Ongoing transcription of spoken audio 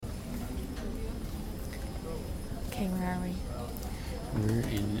Okay, where are we? We're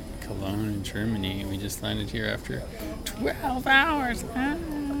in Cologne, in Germany. We just landed here after 12 hours.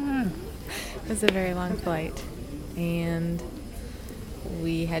 It was a very long flight, and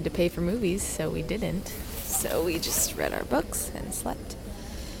we had to pay for movies, so we didn't. So we just read our books and slept.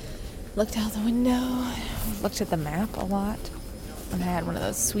 Looked out the window, looked at the map a lot, and I had one of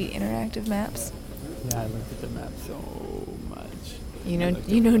those sweet interactive maps. Yeah, I looked at the map so much. You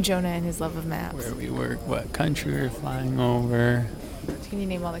know Jonah and his love of maps. Where we were, what country we were flying over. Can you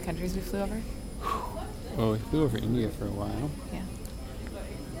name all the countries we flew over? Well, we flew over India for a while. Yeah.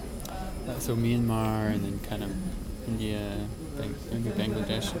 So Myanmar, and then kind of India, maybe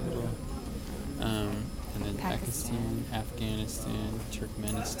Bangladesh a little. And then Pakistan, Afghanistan,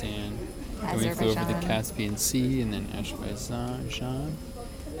 Turkmenistan. And we flew over the Caspian Sea, and then Azerbaijan.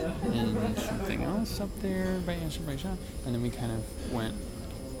 And something else up there by Azerbaijan. And then we kind of went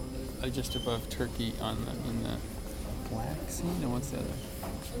just above Turkey in the Black Sea? No, what's the other?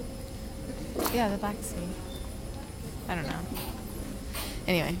 Yeah, the Black Sea. I don't know.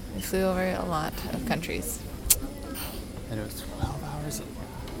 Anyway, we flew over a lot of countries. And it was 12 hours and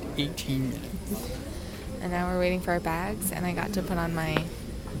 18 minutes. And now we're waiting for our bags, and I got to put on my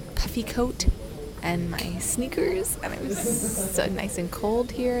puffy coat and my sneakers, and it was so nice and cold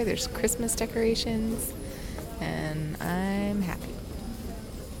here. There's Christmas decorations, and I'm happy.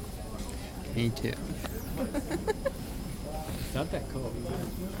 Me too. It's not that cold.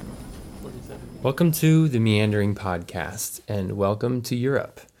 Welcome to the Meandering Podcast, and welcome to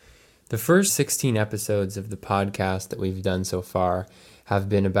Europe. The first 16 episodes of the podcast that we've done so far have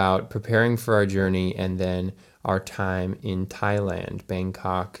been about preparing for our journey and then our time in Thailand,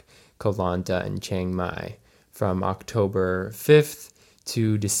 Bangkok, Koh Lanta, and Chiang Mai from October 5th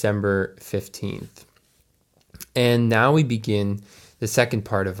to December 15th. And now we begin the second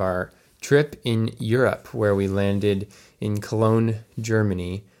part of our trip in Europe, where we landed in Cologne,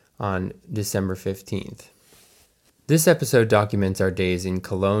 Germany on December 15th. This episode documents our days in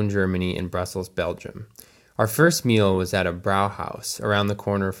Cologne, Germany, and Brussels, Belgium. Our first meal was at a Brauhaus around the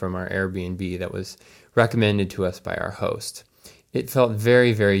corner from our Airbnb that was recommended to us by our host. It felt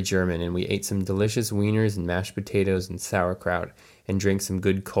very, very German, and we ate some delicious wieners and mashed potatoes and sauerkraut and drank some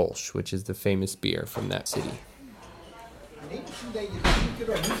good Kolsch, which is the famous beer from that city.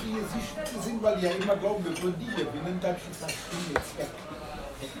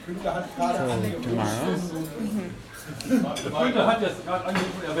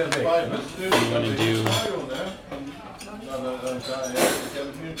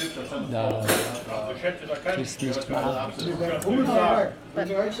 So tomorrow, you want to do the Christmas tomorrow? But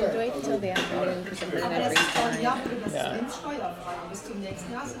we should wait until the afternoon because I'm going to freeze. Yeah.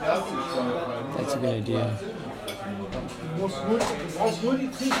 That's a good idea.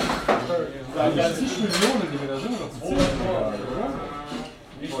 I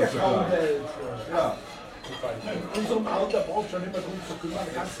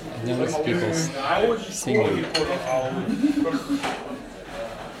notice people singing.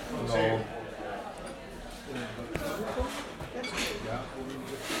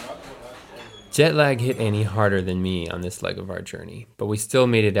 Jet lag hit Annie harder than me on this leg of our journey, but we still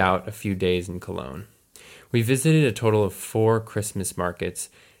made it out a few days in Cologne. We visited a total of 4 Christmas markets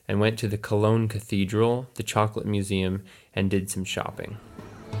and went to the Cologne Cathedral, the Chocolate Museum, and did some shopping.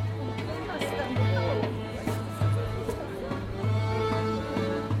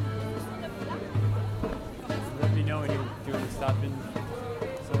 Let me know when you're doing stopping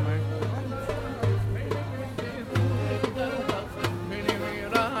somewhere.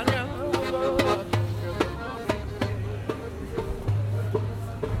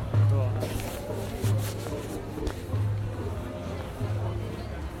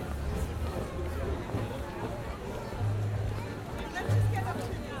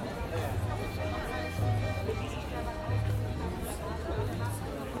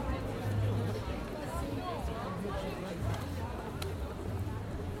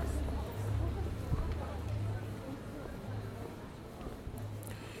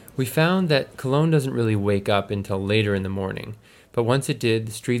 We found that Cologne doesn't really wake up until later in the morning, but once it did,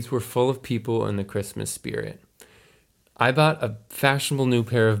 the streets were full of people in the Christmas spirit. I bought a fashionable new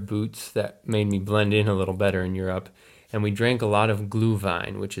pair of boots that made me blend in a little better in Europe, and we drank a lot of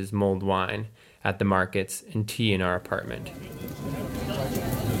Glühwein, which is mulled wine, at the markets, and tea in our apartment. How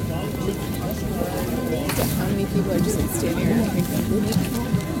many people are just standing around drinking food?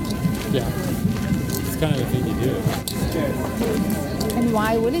 Yeah. It's kind of a thing to do. And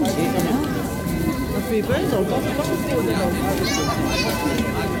why wouldn't you,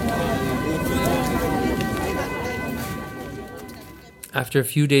 After a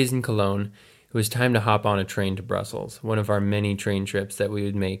few days in Cologne, It was time to hop on a train to Brussels, one of our many train trips that we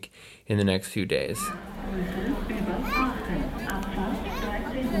would make in the next few days.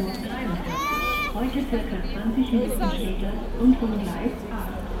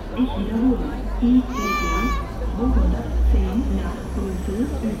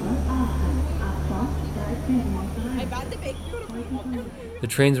 The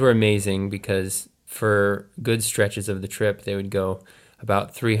trains were amazing because for good stretches of the trip, they would go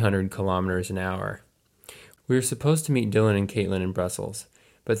about 300 kilometers an hour. We were supposed to meet Dylan and Caitlin in Brussels,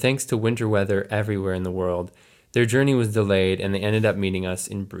 but thanks to winter weather everywhere in the world, their journey was delayed and they ended up meeting us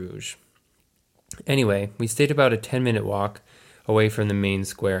in Bruges. Anyway, we stayed about a 10-minute walk away from the main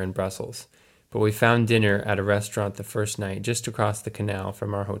square in Brussels, but we found dinner at a restaurant the first night just across the canal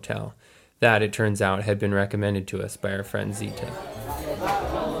from our hotel. That, it turns out, had been recommended to us by our friend Zita.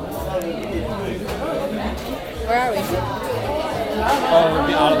 Where are we? Oh, we'll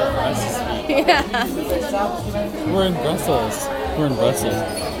be out of the press. Yeah. We're in Brussels. We're in Brussels.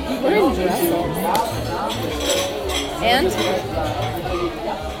 And?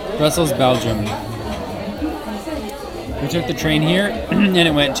 Brussels, Belgium. We took the train here, and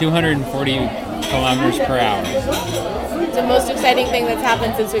it went 240 kilometers per hour. It's the most exciting thing that's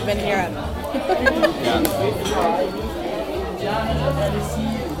happened since we've been in Europe. Yeah.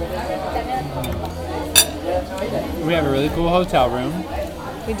 We have a really cool hotel room.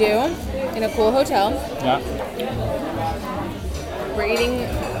 We do, in a cool hotel. Yeah. We're eating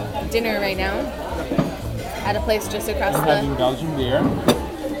dinner right now at a place just across We're having Belgian beer.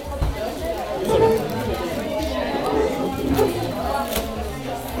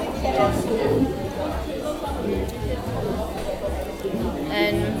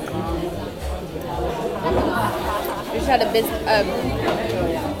 And we just had a business.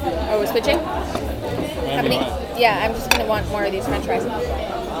 Oh, we're switching? How many? Yeah, I'm just going to want more of these french fries.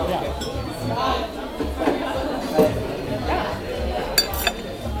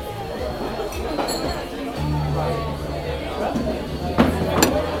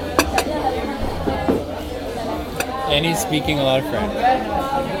 Annie's speaking a lot of French.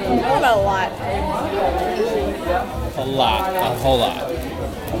 Not about a lot. A lot. A whole lot.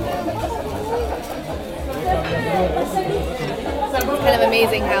 It's kind of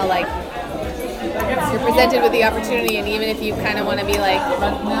amazing how, like, you're presented with the opportunity, and even if you kind of want to be like,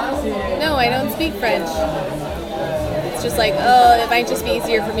 no, I don't speak French, it's just like, oh, it might just be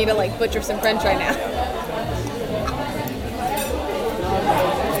easier for me to, like, butcher some French right now.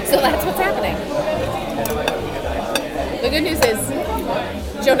 So that's what's happening. The good news is,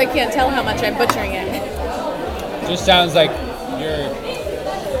 Jonah can't tell how much I'm butchering it. Just sounds like you're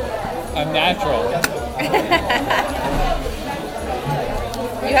a natural.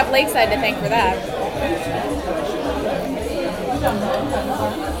 You have Lakeside to thank for that.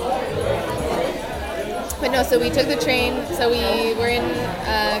 But no, so we took the train. So we were in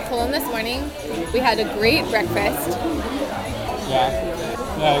Cologne this morning. We had a great breakfast.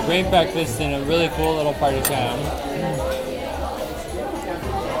 Yeah, a great breakfast in a really cool little part of town.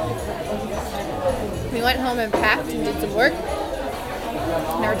 We went home and packed and did some work.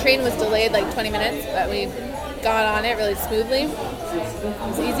 And our train was delayed like 20 minutes, but we got on it really smoothly. It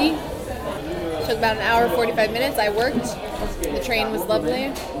was easy. It took about an hour, 45 minutes. I worked. The train was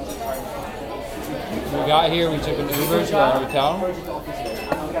lovely. We got here, we took an Uber to our hotel.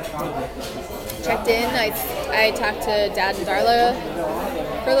 Checked in. I talked to Dad and Darla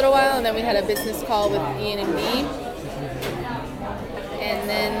for a little while, and then we had a business call with Ian and me. And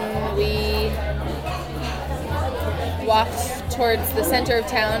then we walked towards the center of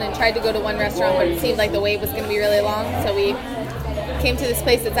town and tried to go to one restaurant, but it seemed like the wait was going to be really long. So we came to this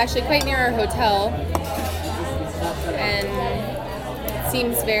place that's actually quite near our hotel, and it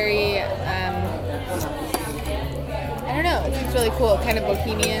seems very, I don't know, it seems really cool, kind of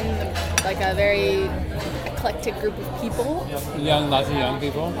bohemian, like a very eclectic group of people. Lots of young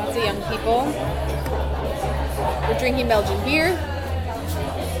people. Lots of young people. We're drinking Belgian beer,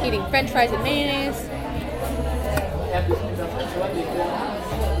 eating French fries and mayonnaise.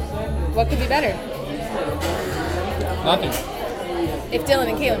 What could be better? Nothing. If Dylan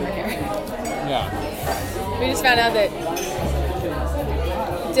and Caitlin were here. Yeah. We just found out that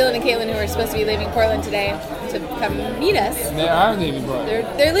Dylan and Caitlin, who are supposed to be leaving Portland today to come meet us, They are leaving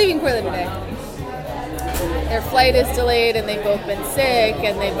Portland. they're leaving Portland today. Their flight is delayed, and they've both been sick,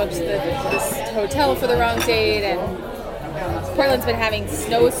 and they booked this hotel for the wrong date, and Portland's been having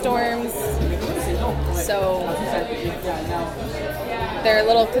snowstorms, so they're a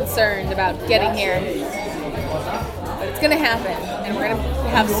little concerned about getting here. But it's going to happen, and we're going to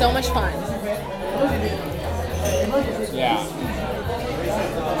have so much fun. Yeah.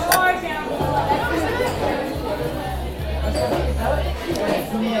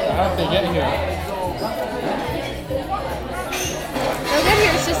 if they get here. They'll get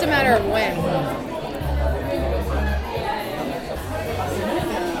here, it's just a matter of when.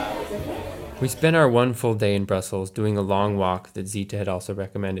 We spent our one full day in Brussels doing a long walk that Zita had also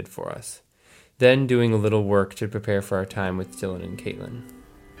recommended for us, then doing a little work to prepare for our time with Dylan and Caitlin.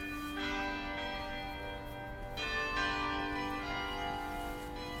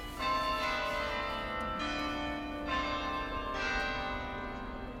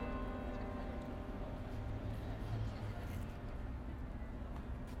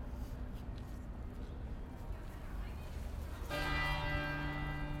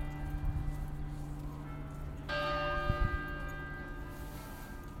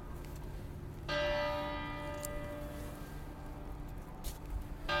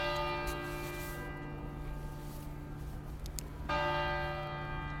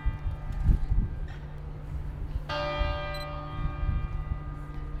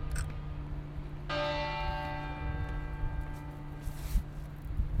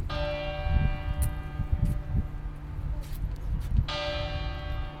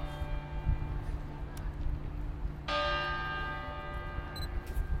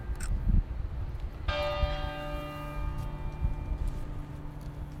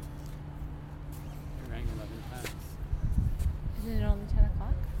 Isn't it only 10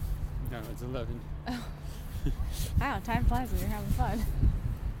 o'clock? No, it's 11. Oh. Wow, time flies when you're having fun.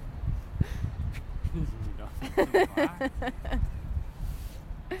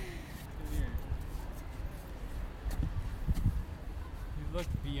 You look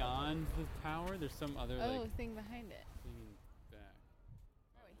beyond the tower, there's some other Thing behind it. thing back.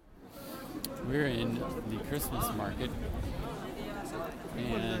 We're in the Christmas market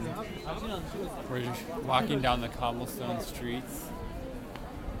and we're just walking down the cobblestone streets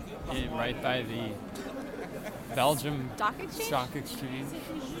right by the Belgium Stock Exchange.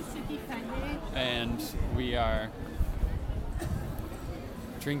 And we are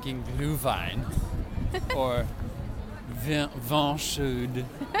drinking Glühwein or vin chaud.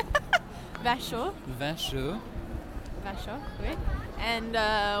 Vin chaud. Vin chaud. Vin chaud, oui. And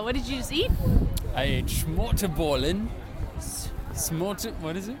what did you just eat? I ate Smortebollen.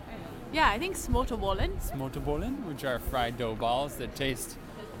 What is it? Yeah, I think Smortebollen. Smortebollen, which are fried dough balls that taste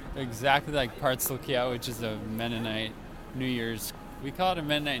exactly like Partzelkia, which is a Mennonite New Year's. We call it a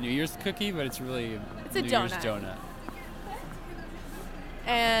Mennonite New Year's cookie, but it's really it's a New donut. Year's donut.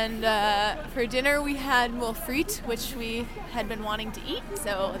 And for dinner we had moules frites, which we had been wanting to eat,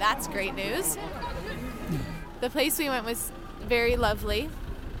 so that's great news. The place we went was very lovely.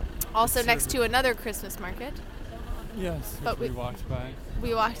 Also next to another Christmas market. Yes, but we walked by.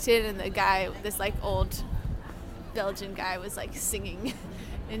 We walked in and the guy, this like old Belgian guy, was like singing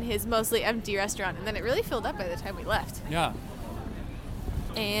in his mostly empty restaurant, and then it really filled up by the time we left. Yeah.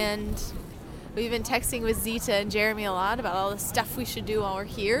 And we've been texting with Zita and Jeremy a lot about all the stuff we should do while we're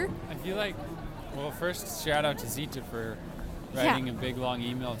here. I feel like, well, first shout out to Zita for writing a big long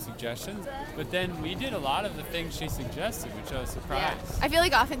email of suggestions, but then we did a lot of the things she suggested, which I was surprised. Yeah. I feel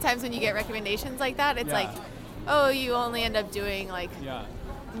like oftentimes when you get recommendations like that, it's like, oh, you only end up doing like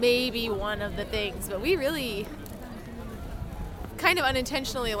maybe one of the things, but we really kind of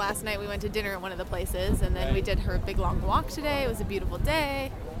unintentionally last night we went to dinner at one of the places, and then we did her big long walk today. It was a beautiful day.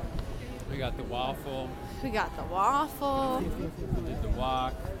 We got the waffle. We did the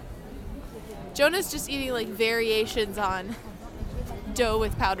walk. Jonah's just eating like variations on dough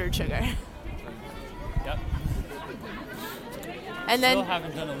with powdered sugar. Yep. And then still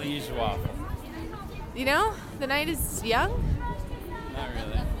haven't done a liege waffle. You know, the night is young. Not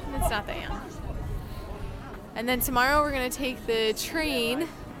really. It's not that young. And then tomorrow we're going to take the train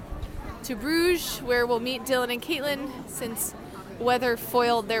to Bruges, where we'll meet Dylan and Caitlin, since weather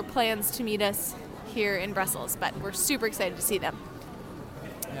foiled their plans to meet us here in Brussels. But we're super excited to see them.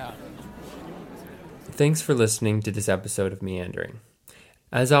 Yeah. Thanks for listening to this episode of Meandering.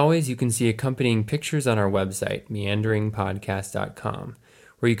 As always, you can see accompanying pictures on our website, meanderingpodcast.com,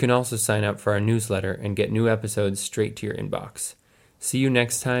 where you can also sign up for our newsletter and get new episodes straight to your inbox. See you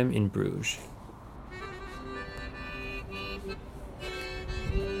next time in Bruges.